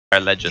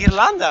legend.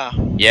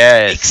 Ghirlanda.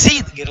 Yes.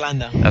 Exceed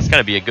Ghirlanda. That's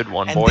gonna be a good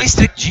one, And boys.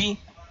 District G.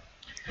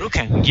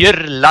 Rookang.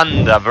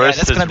 Ghirlanda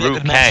versus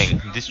good match.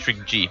 Rookang,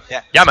 District G.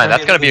 Yeah, Yeah, man,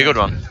 that's gonna be a good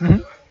one.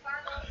 I'm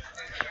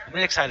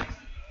really excited.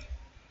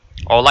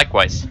 Oh,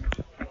 likewise.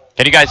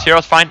 Can you guys hear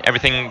us fine?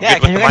 Everything Yeah,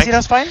 good with can you the guys mics? hear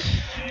us fine?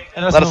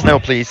 Let us know,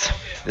 please.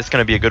 This is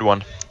gonna be a good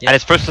one. Yeah. And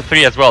it's first to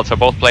 3 as well, so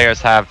both players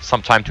have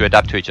some time to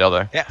adapt to each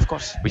other. Yeah, of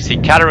course. We see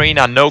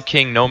Katarina, no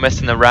king, no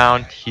messing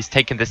around. He's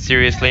taking this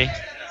seriously.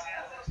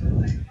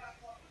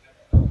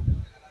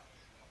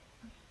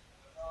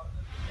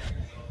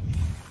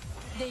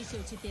 Deixa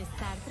eu te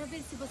testar pra ver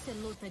se você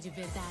luta de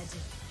verdade.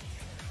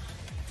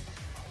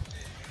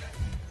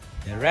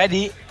 They're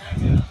ready.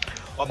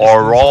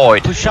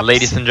 Alright,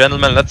 ladies and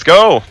gentlemen, let's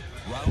go!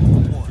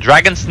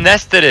 Dragon's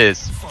Nest it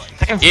is.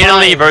 Tekken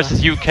Italy 5.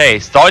 versus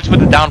UK. Starts with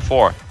the down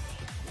 4.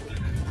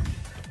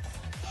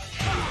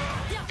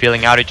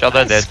 Feeling out each other,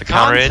 Nice there's the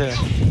counter hit.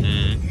 counter.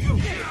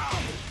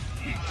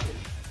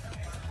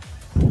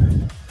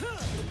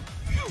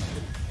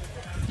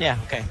 Yeah,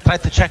 okay. Try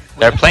to check.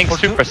 They're playing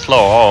super slow.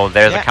 Oh,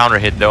 there's Yeah. a counter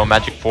hit though.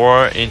 Magic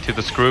 4 into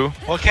the screw.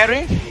 Wall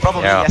carry?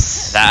 Probably, Yeah.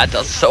 yes. That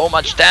does so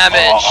much damage.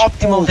 Oh,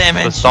 optimal The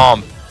damage.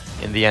 stomp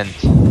in the end.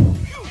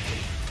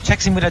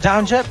 Checks him with a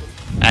down jab.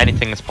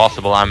 Anything is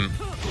possible. I'm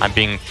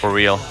being for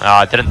real.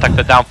 Didn't tuck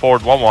the down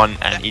forward 1-1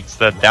 and eats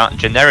the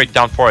generic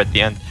down 4 at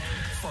the end.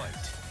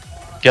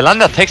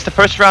 Ghirlanda takes the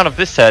first round of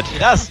this set. He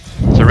does.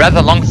 It's a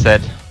rather long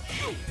set.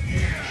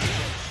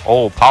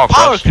 Oh, power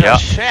crush. Yeah.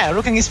 Yeah,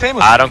 Rookang is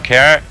famous. I don't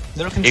care.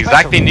 The Rookang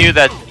Exactly special. knew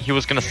that he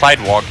was gonna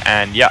sidewalk,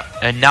 and yeah,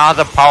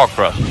 another power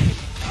crush.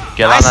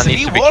 Ghirlanda Nice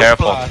needs to be rework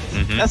careful. block.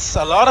 Mhm. That's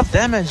a lot of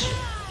damage.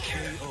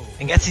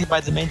 And gets hit by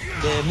the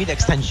mid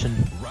extension.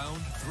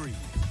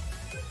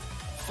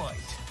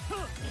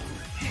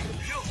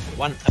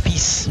 One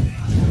apiece.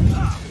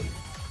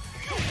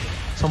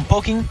 Some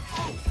poking.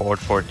 Forward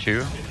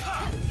 4-2.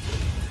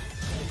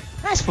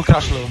 Nice full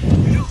crush low.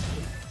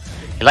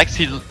 He likes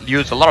to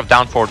use a lot of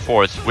down forward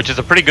 4s, which is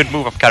a pretty good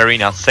move of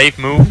Katarina. Safe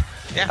move.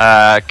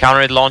 Yeah.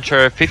 Counter hit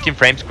launcher, 15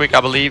 frames quick, I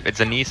believe. It's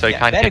a knee, so he Yeah,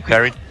 can't very get quick.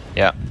 parried.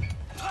 Yeah.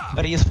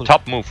 Very useful.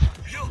 Top move.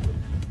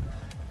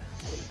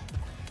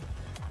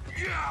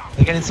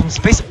 They're getting some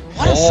space.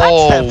 What a sidestep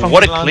Oh, from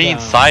what a Ghirlanda. clean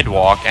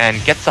sidewalk,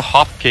 and gets a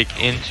hop kick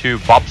into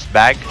Bob's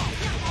bag.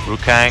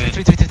 Rookang.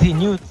 3-3-3-3,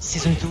 new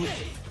season 2.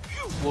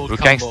 World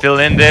Rookang combo. still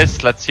in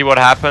this. Let's see what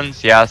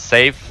happens. Yeah,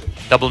 safe.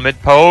 Double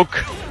mid poke.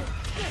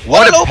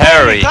 What a low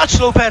parry! Clutch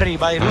low parry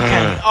by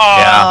Rookang. Oh,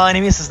 Yeah. and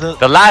he misses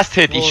The last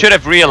hit, he should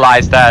have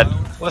realized that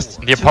was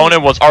the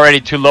opponent was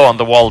already too low on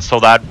the wall, so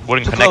that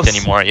wouldn't Too connect close.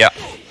 anymore. Yeah.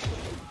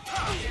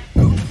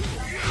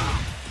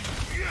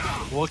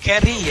 Wall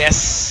carry,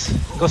 yes.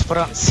 Goes for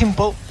a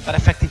simple but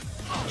effective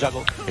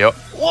juggle. Yep.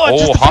 Whoa,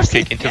 just Oh, the hop first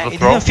kick hit. into Yeah, the he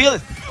throw. didn't feel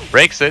it.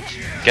 Breaks it.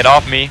 Get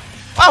off me.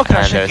 Power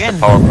crush And there's again.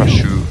 the power crush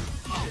shoe.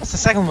 That's the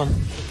second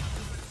one.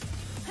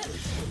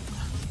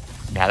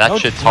 Yeah, that No-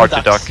 shit's no hard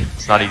to ducks. duck.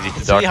 It's not easy to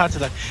It's duck. really hard to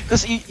duck.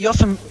 Because you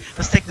often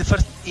mistake the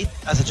first hit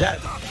as a jab,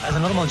 as a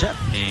normal jab.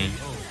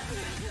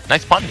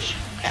 Nice punish.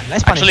 Yeah,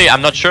 nice punish. Actually,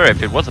 I'm not sure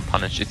if it was a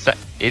punish.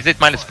 Is it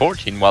minus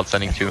 14 while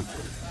sending 2?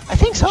 I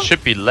think so.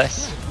 Should be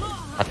less.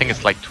 I think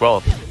it's like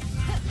 12.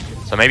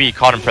 So maybe he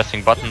caught him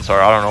pressing buttons,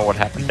 or I don't know what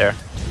happened there.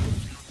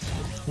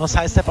 No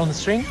sidestep on the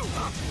string.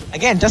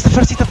 Again, just the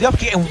first hit of the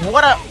upkick, and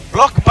what a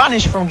block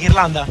punish from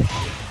Ghirlanda.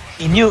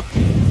 He knew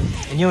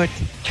it.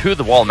 To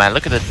the wall, man.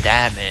 Look at the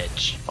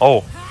damage.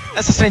 Oh,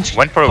 That's a strange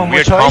went for a combo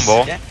weird choice.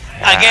 combo. Yeah.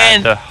 And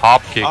Again, the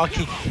hop kick.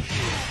 kick.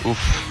 Oof.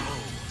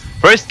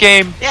 First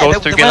game Yeah, goes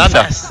they to went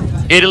Ghirlanda. fast.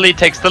 Italy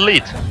takes the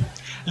lead.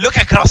 Look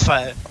at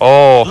crossfire.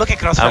 Oh, Look at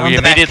crossfire and on we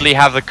the back. immediately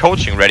have the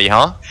coaching ready,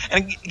 huh?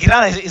 And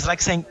Ghirlanda is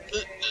like saying,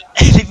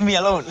 "Leave me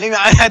alone. Leave me.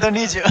 I don't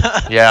need you."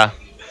 Yeah.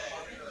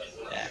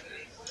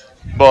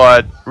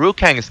 But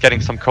Rookang is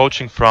getting some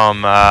coaching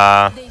from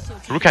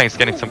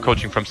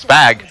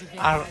Spag.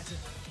 Our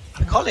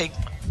colleague.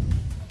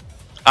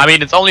 I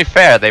mean, it's only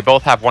fair. They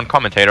both have one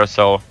commentator,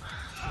 so.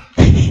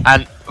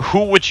 And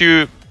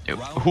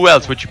who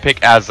else would you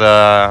pick as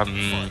a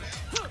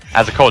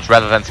coach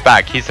rather than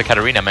Spag? He's the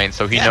Katarina main,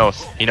 so he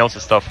knows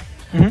his stuff.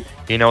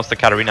 He knows the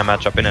Katarina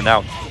matchup in and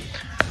out.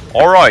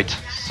 All right,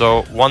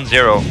 so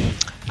 1-0.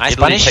 Nice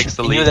Italy punish. takes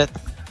the He knew lead. that.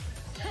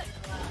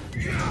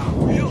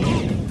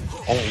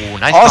 Oh,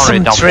 nice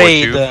Awesome down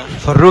trade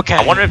for Rookang.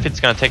 I wonder if it's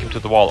gonna take him to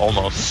the wall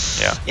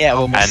almost. Yeah. Yeah,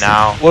 almost. And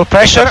now wall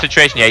pressure. tough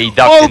situation. Yeah, he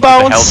ducked Wall into the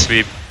hell bounce.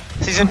 sweep.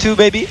 Season 2,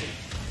 baby.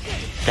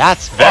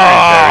 That's very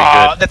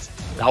good. That's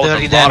That was a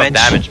dirty lot of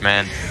damage,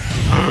 man.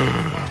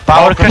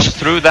 Power Crush crush.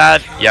 through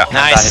that. Yeah, and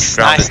that hits Nice,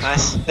 grounded.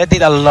 nice. That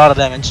did a lot of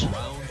damage.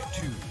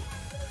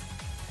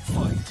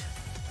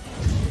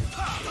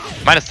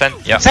 Minus 10.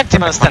 Yeah. Exactly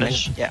minus 10.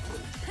 Punish. Yeah.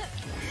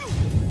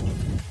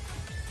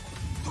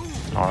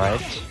 All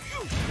right.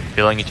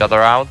 Feeling each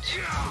other out.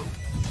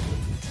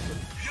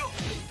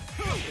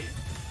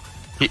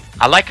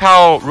 I like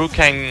how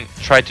Rookang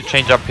tried to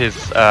change up his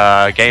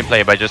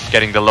gameplay by just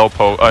getting the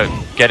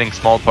getting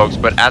small pokes,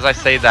 but as I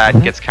say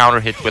that, gets counter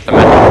hit with a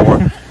Magic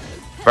 4.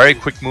 Very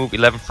quick move,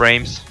 11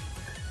 frames.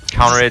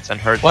 counter hits and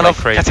hurts One like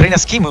of crazy.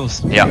 Katarina's key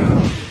moves. Yeah.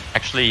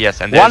 Actually,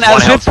 yes. And there's One one L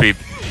health sweep.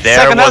 sweep. There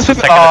Second L was the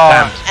sweep. second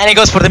attempt. And he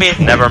goes for the mid.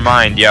 Never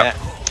mind. Yep. Yeah.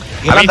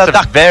 I mean, Ghirlanda it's a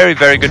duck. very,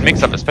 very good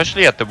mix-up,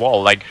 especially at the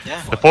wall. Like,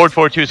 Yeah. the forward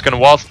 4-2 is gonna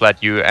wall splat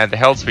you, and the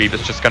hell sweep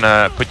is just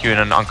gonna put you in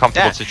an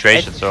uncomfortable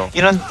situation. And So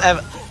you don't have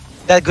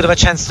that good of a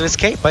chance to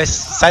escape by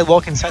side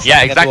walking, side yeah,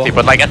 stepping at the exactly. wall.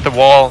 But like at the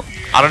wall,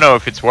 I don't know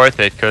if it's worth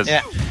it because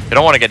Yeah. you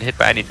don't want to get hit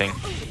by anything.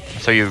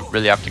 So you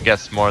really have to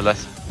guess more or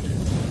less.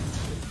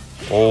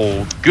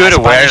 Oh, good Nice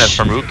awareness punish.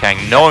 from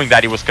Rookang, knowing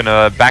that he was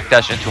gonna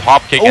backdash into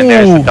hop kick, and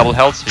there's the Ooh. double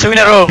health sweep. 2 in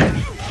a row.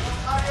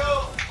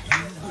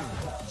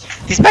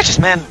 These matches,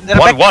 man, they're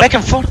 1-1. back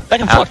and forth,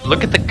 back and forth.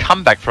 Look at the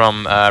comeback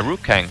from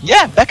Rookang.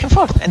 Yeah, back and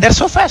forth, and they're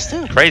so fast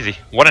too. Crazy.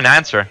 What an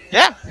answer.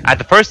 Yeah. At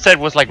the first set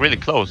was like really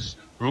close.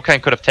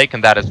 Rookang could have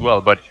taken that as well,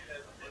 but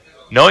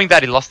knowing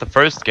that he lost the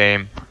first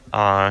game,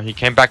 he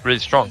came back really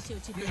strong.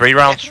 3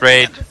 rounds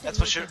straight. That's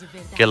for sure.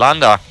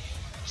 Ghirlanda,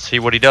 see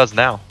what he does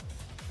now.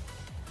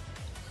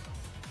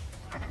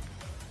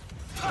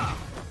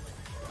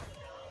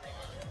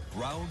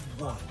 Round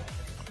 1.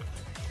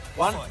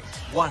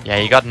 1-1. Yeah,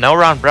 he got no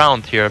round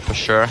round here for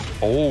sure.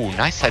 Oh,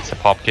 nice sidestep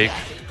hop kick.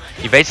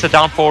 He baits the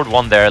down forward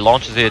one there,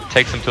 launches it,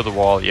 takes him to the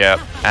wall, yeah.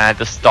 And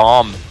the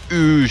stomp,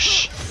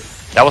 oosh.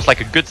 That was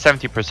like a good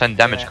 70%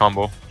 damage Yeah.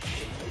 combo.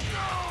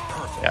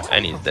 Yeah,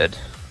 and he's dead.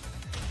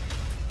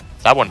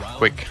 That one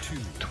quick.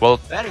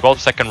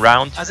 12-second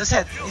round. As I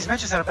said, these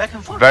matches are back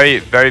and forth. Very,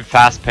 very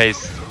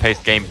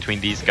fast-paced game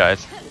between these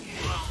guys.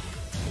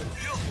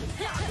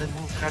 The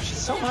move crashes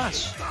so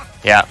much.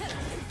 Yeah.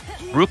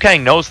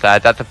 Rookang knows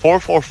that the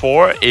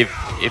 4-4-4,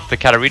 if the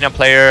Katarina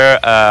player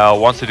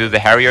wants to do the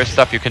Harrier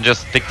stuff, you can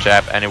just stick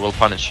jab and it will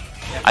punish.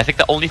 I think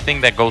the only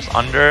thing that goes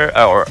under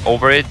or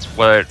over it,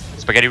 what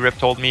Spaghetti Rip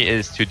told me,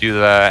 is to do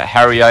the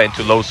Harrier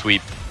into low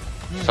sweep.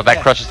 So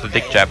that crushes the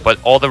dick jab, but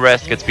all the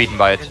rest gets beaten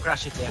by You it. can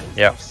crash it,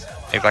 Yeah,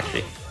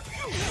 exactly.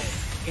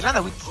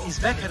 Ghirlanda with his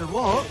back at the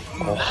wall.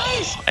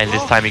 Nice. And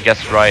this time he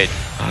gets right.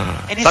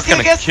 And he That's still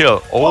gonna gets. kill.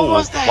 What Oh,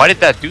 was that? why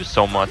did that do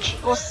so much?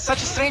 It was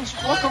such a strange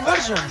wall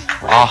conversion.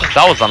 Oh,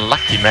 that was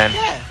unlucky, man.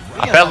 Yeah.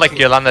 I felt like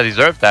Ghirlanda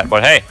deserved that,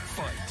 but hey,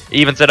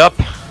 evens it up.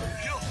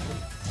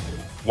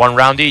 1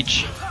 round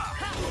each.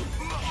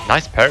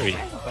 Nice parry.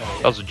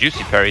 That was a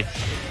juicy parry.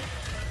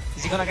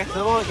 Is he gonna get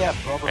the wall? Yeah,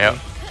 probably. Yeah.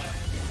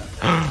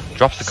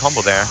 Drops the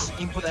combo there.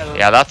 Input error.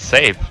 Yeah, that's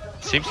safe.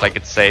 Seems like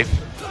it's safe.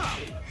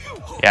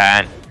 Yeah,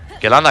 and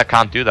Ghirlanda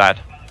can't do that.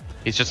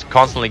 He's just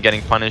constantly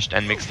getting punished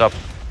and mixed up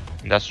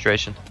in that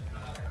situation.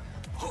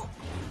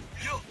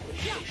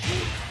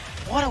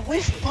 What a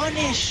whiff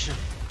punish!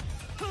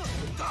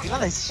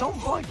 Ghirlanda is so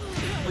good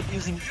with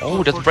using.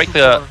 Oh, doesn't break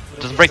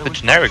the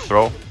generic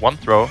throw. One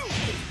throw.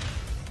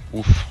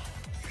 Oof.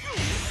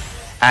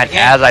 And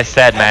Yeah, as I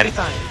said, every man,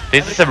 time,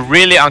 this every is a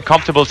really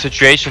uncomfortable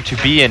situation to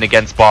be in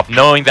against Bob,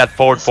 knowing that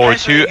forward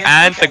 4-2 against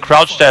and the Rookang.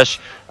 crouch dash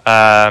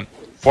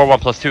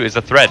 4-1+2 is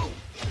a threat.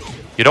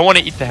 You don't want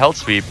to eat the hell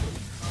sweep,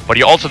 but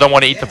you also don't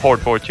want to eat the forward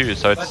 4-2,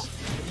 so it's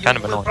kind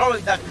of You will annoying.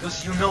 probably that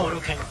because you know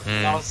Rookang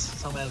knows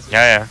someone else.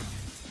 Yeah, yeah.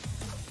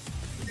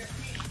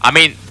 I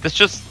mean, this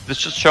just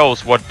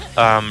shows what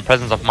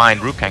presence of mind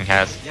Rookang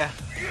has. Yeah.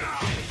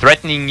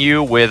 Threatening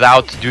you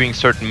without doing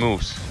certain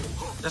moves.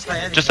 Just by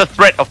anything. Just a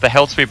threat of the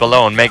hell sweep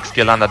alone makes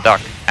Ghirlanda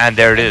duck, and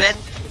there it is. Then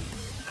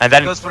And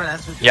then, goes for an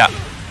answer. yeah,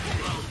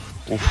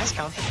 Oof. Nice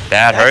counter.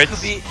 that That hurts.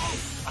 could be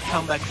a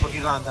comeback for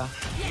Ghirlanda.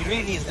 He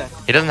really needs that.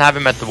 He doesn't have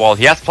him at the wall.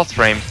 He has plus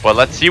frames, but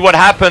let's see what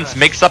happens.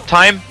 Mix up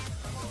time.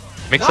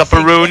 Mix up a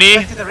Nothing, Rooney.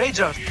 expected a rage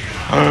out.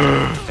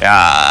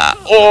 Yeah.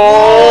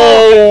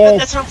 Oh!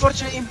 That's an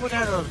unfortunate input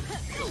error.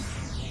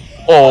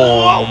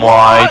 Oh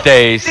my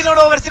days. Still not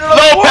over, still not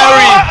Low over.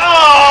 parry!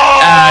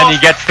 Oh! And he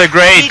gets the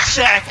great. Heat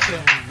check.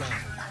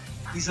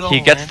 He's slow-mo,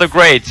 He gets man. the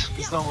great.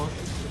 He's slow-mo.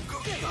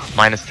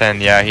 -10,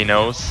 yeah, he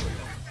knows.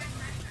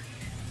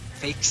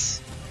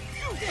 Fakes.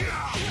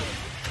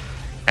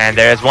 And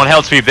there's one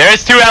hell sweep.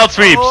 There's 2 hell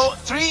sweeps. Oh,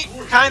 3,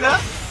 kinda.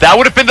 That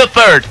would have been the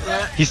 3rd.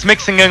 Yeah. He's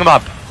mixing them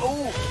up.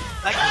 Oh,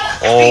 like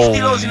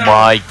 50 lows Oh in a row.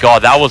 my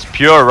god, that was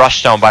pure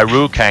rushdown by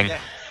Rookang. Yeah.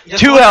 He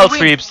just 2 wants to hell win.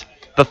 sweeps.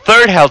 The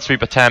 3rd hell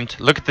sweep attempt.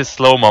 Look at this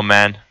slow-mo,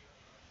 man.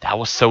 That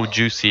was so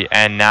juicy.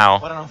 And now,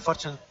 What an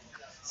unfortunate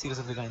series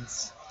of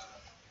events.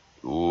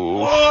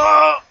 ooh.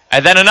 Oh,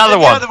 And then another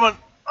and the one. other one.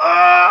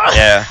 Ah!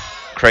 Yeah,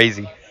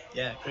 crazy.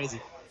 Yeah, crazy.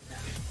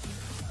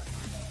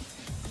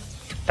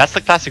 That's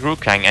the classic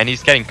Rookang, and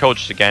he's getting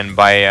coached again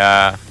by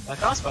Like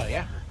Crossfire,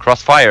 yeah.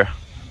 Crossfire.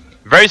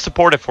 Very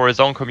supportive for his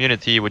own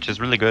community, which is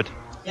really good.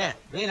 Yeah,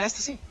 really nice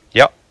to see.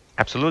 Yep,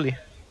 absolutely.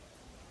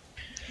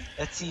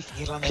 Let's see if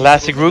Ghirlanda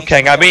Classic will make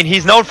Rookang. I some- mean,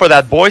 he's known for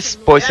that, boys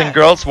Yeah. and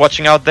girls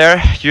watching out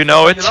there. You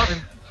know it. You love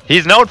him.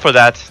 He's known for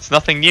that. It's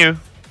nothing new.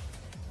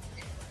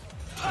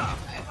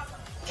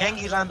 Can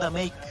Ghirlanda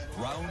make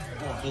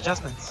the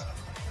adjustments?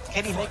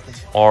 Can he make them?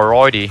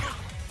 Alrighty.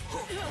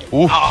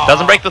 Oof,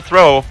 doesn't break the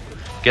throw.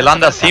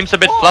 Ghirlanda seems a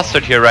bit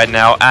flustered here right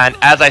now, and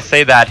as I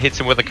say that, hits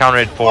him with a counter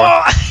hit 4.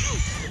 Oh!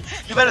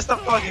 You better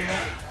stop talking,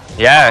 man.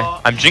 Yeah,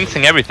 Oh. I'm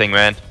jinxing everything,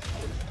 man.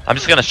 I'm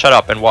just gonna shut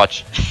up and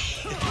watch.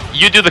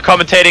 you do the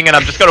commentating and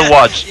I'm just gonna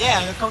watch. Yeah,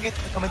 I'm gonna get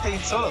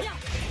commentating solo.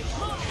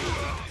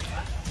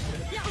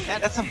 Yeah,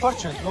 that's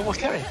unfortunate. No more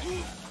carry.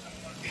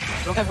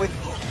 Rookang with.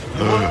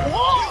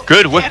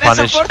 Good whip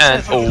punish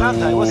and for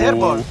Ghirlanda. It was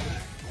airborne.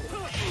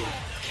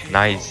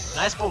 Nice.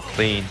 Nice poke.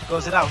 Clean.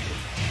 Goes it out.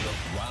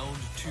 Round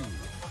 2.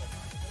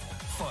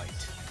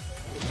 Fight.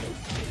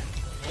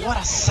 What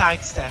a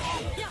sidestep.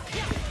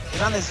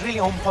 Ghirlanda is really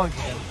on point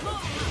with him.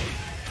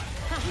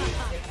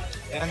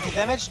 Guaranteed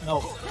damage?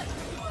 No.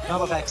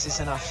 Not of X is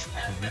enough.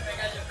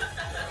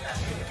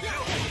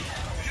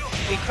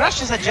 He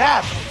crushes a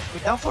jab.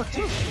 We're down for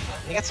 2.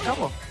 He gets a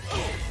combo.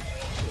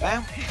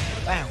 Bam.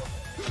 Bam.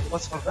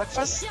 What's for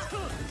breakfast?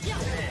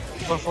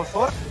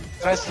 4-4-4.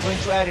 Tries to go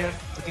into area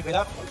to keep it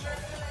up.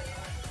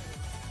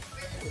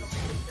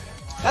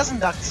 Doesn't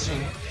duck the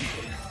string.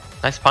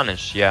 Nice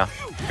punish, yeah.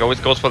 He always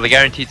goes for the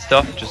guaranteed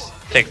stuff. Just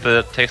takes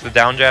the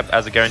down jab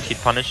as a guaranteed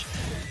punish.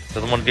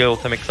 Doesn't want to be able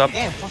to mix up.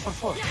 Damn,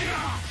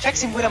 4-4-4.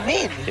 Checks him with a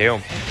mid.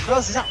 Damn.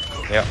 Closes out.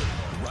 Yeah.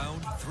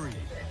 Round 3.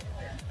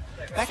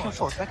 Back and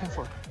forth, back and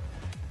forth.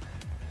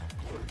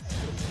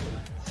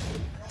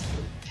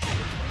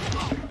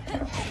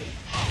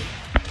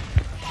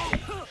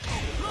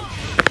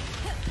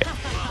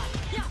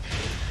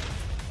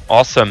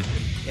 Awesome.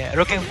 Yeah,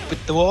 Rookang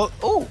with the wall.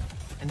 Oh!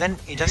 And then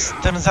he just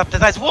turns up the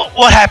dice.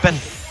 What happened?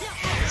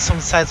 Some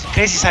sides,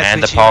 crazy side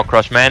And the switching. power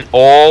crush, man.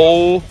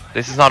 Oh,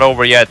 this is not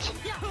over yet.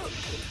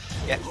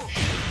 Yeah.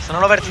 So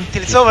not over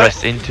until it's over.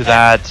 Press into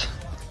that.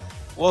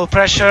 Wall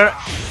pressure.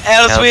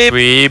 L Hell sweep.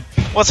 sweep.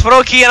 What's for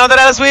Roki? Another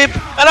L sweep.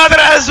 Another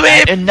L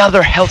sweep. And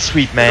another hell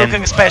sweep, man.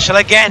 Rookang special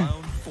again.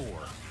 Round 4.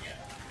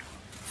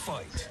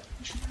 Fight.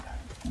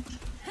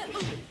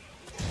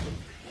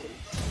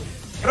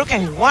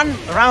 Rookang 1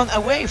 round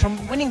away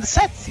from winning the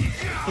set.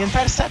 The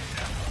entire set.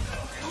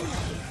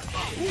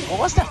 What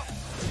was that?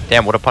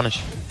 Damn, what a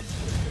punish.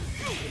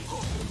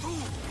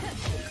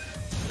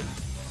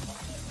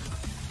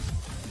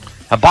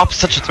 Bob's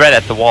such a threat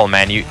at the wall,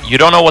 man. You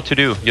don't know what to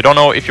do. You don't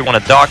know if you want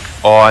to duck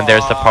or and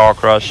there's the power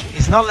crush.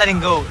 He's not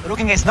letting go.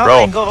 Rookang is not Bro.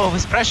 letting go of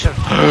his pressure.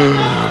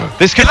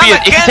 This could be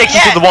it. If he takes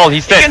him to the wall,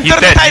 he's dead. He's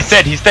dead. He's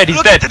dead. He's dead. He's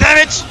Look dead. at the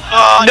damage.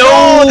 Oh,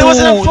 No, there was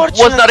an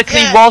unfortunate. was not a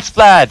clean yeah. wall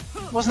splat.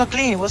 It was not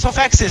clean. It was off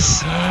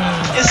axis.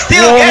 It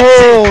still gets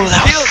Whoa, it. It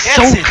that still was gets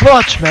so it.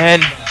 clutch, man.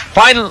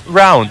 Final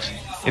round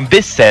in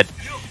this set.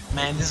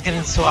 Man, this is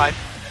getting so hype.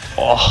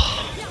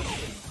 Oh.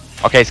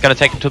 Okay, he's gonna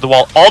take him to the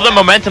wall. All the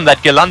momentum that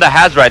Ghirlanda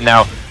has right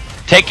now,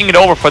 taking it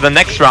over for the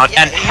next round,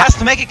 Yeah, and he has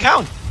to make it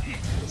count.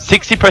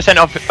 60%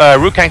 of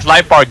Rookang's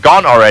life bar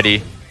gone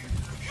already.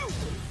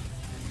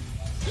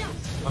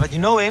 But you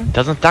know him,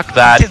 Doesn't duck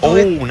that. Still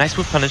do Oh, nice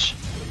whip punish.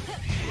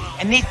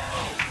 and he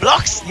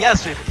blocks the L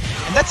sweep,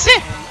 and that's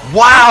it.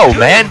 Wow, Dude.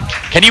 man.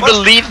 Can you What-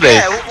 believe this?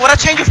 Yeah, what a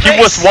change of He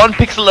pace. was 1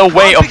 pixel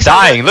away One of pixel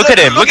dying. away. Look at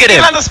him. Look at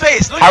him. Ghirlanda's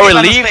face. Look How at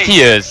Ghirlanda's relieved face.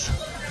 he is.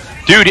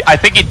 Dude, I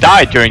think he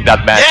died during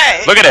that match.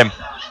 Yeah, Look at him.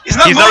 He's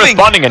not He's moving. not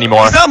responding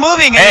anymore. He's not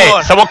moving Hey,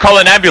 anymore. someone call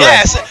an ambulance.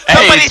 Yes. Hey,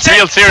 Somebody it's check.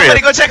 real serious.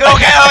 Somebody go check. Okay,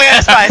 okay,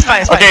 it's fine, it's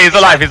fine, it's fine. Okay, he's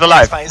alive. He's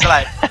alive. It's fine, he's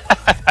alive.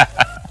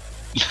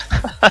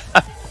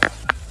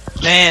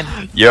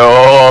 Man,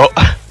 Yo.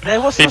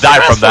 that was so He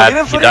died from stressful, that.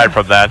 even He for died him.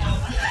 from that.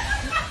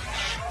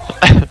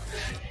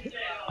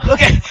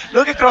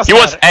 Look across. He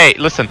was, hey,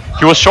 listen,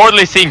 he was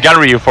shortly seeing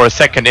Ganryu for a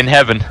second in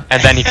heaven,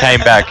 and then he came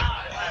back.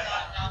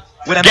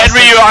 With a Ganryu,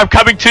 message. I'm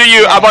coming to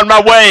you, I'm on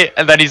my way!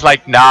 And then he's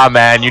like, nah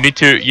man, you need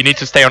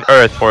to stay on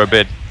Earth for a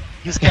bit.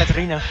 Use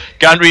Katarina.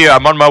 Ganryu,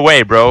 I'm on my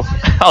way, bro.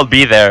 I'll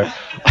be there.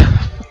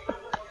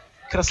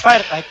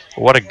 Crossfire, like,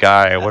 What a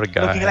guy, what a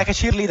guy. looking like a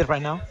cheerleader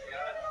right now.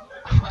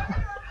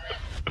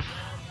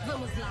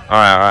 Vamos lá.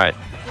 Alright.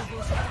 Eu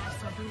vou jogar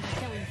sua bunda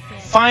até o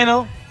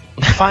inferno.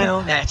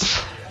 Final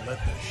match.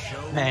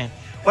 Man,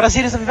 what a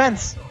series of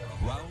events.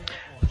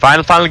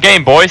 Final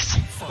game, boys.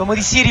 Como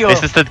di Sirio.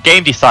 This is the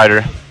game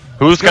decider.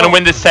 Who's gonna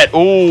win this set?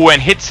 Ooh,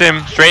 and hits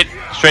him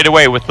straight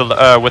away with the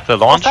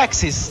launch. Off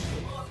axis.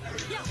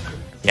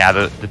 Yeah,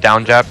 the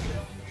down jab.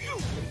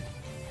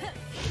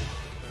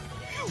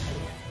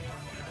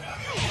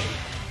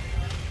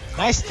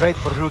 Nice trade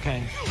for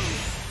Rookang.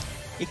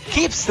 It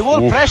keeps the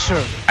wall Oof.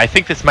 pressure. I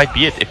think this might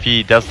be it if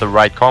he does the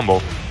right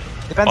combo.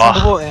 Depends on the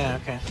Ah. wall. Yeah,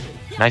 okay.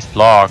 Nice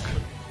block.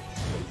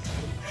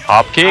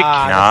 Hop kick?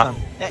 Ah, Nah. that's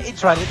done. Yeah, he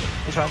tried it.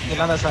 He tried.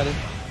 Ghirlanda tried it.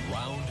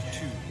 Round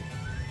 2.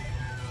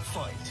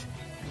 Fight.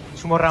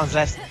 2 more rounds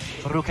left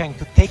for Rookang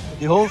to take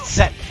the whole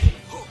set.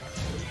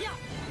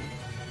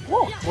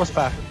 Whoa, was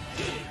fair.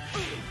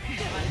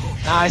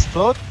 Nice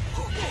float.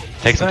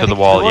 Takes him Gonna to the take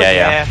wall.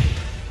 Yeah.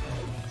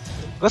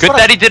 Goes Good for a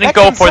that he didn't back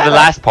go on for the setup.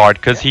 last part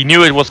because he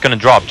knew it was gonna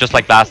drop just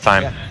like last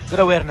time. Yeah, good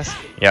awareness.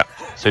 Yeah.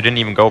 So he didn't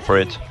even go for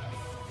it.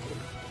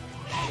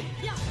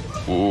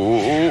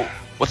 Ooh.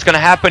 What's gonna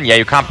happen? Yeah,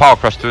 you can't power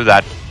crush through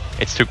that.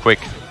 It's too quick.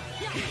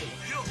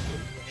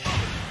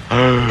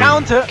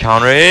 Counter.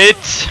 Counter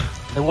it.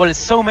 The wall is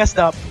so messed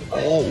up.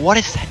 Oh, what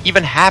is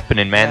even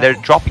happening, man? Yeah.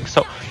 They're dropping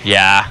so.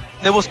 Yeah,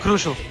 That was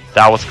crucial.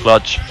 that was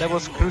clutch. That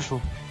was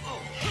crucial.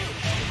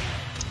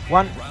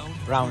 1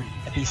 round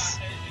apiece.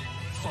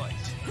 Fight.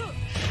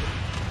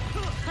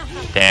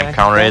 Damn,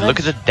 counter it. Look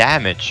at the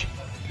damage.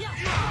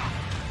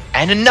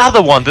 And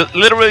another one.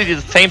 Literally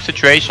the same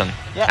situation.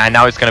 Yeah. And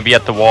now it's gonna be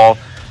at the wall.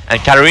 And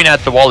Katarina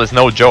at the wall is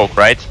no joke,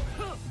 right?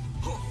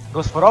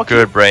 Goes for Rocky.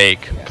 Good break.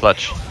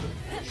 Clutch.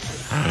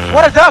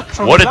 What a duck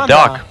from What a Ghirlanda.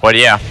 duck. But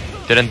yeah,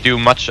 didn't do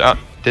much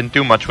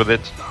with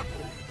it.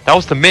 That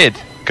was the mid.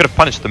 Could have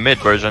punished the mid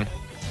version.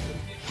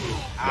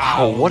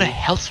 Wow, what a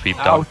hell sweep,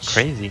 dog. Ouch.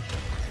 Crazy.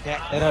 Yeah,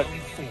 that hurt.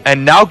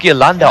 And now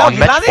Ghirlanda Now on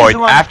match Ghirlanda is point the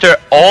one after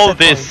all set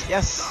this. point.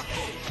 Yes.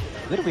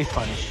 Little bit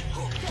punish.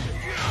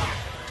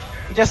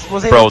 He just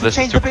was able Bro, to this is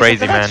change too the pace crazy, of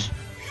the man. match.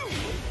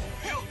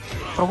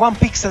 From 1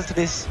 pixel to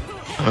this.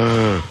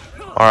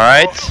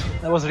 Alright.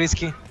 That was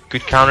risky.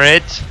 Good counter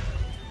hit.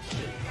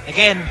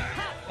 Again,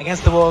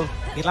 against the wall.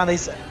 Ghirlanda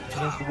is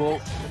against the wall.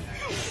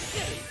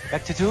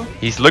 Back to 2.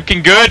 He's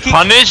looking good. Kick.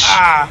 Punish.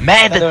 Ah,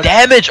 Man, that the hurt.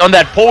 damage on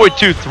that forward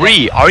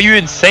 2-3. Are you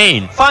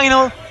insane?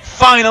 Final.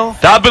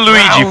 Double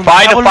Luigi. round.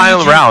 Final Double final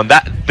Luigi. round.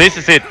 This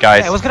is it,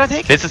 guys. Yeah, it was gonna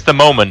take. This is the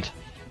moment.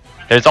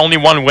 There's only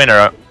one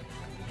winner.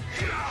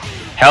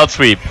 Hell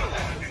sweep.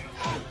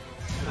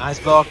 Nice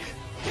block.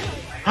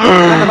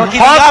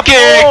 Hop kick.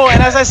 Oh,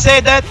 and as I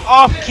said, that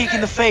off kick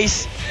in the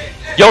face.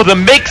 Yo, the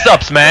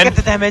mix-ups, man. Get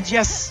the damage,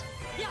 yes.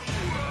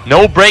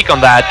 No break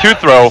on that.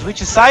 2-throw.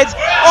 Switches sides.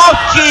 Off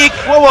kick.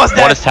 What was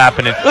that? What is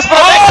happening? It was for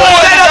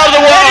another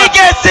and one. he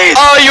gets it.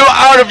 Are you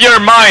out of your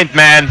mind,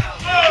 man?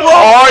 Whoa,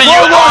 Are you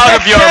what was out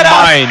that of your setup?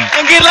 mind?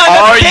 And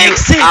Ghirlanda Are you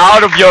takes it.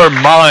 out of your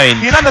mind?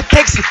 Ghirlanda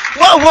takes it.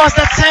 What was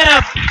that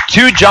setup?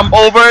 2 jump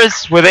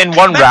overs within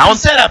 1 Massive round?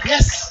 setup,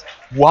 yes.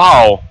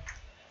 Wow.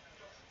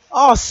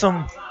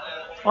 Awesome.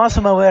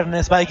 Awesome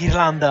awareness by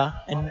Ghirlanda.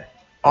 And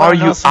Are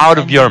you awesome out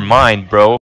of your ending. mind, bro?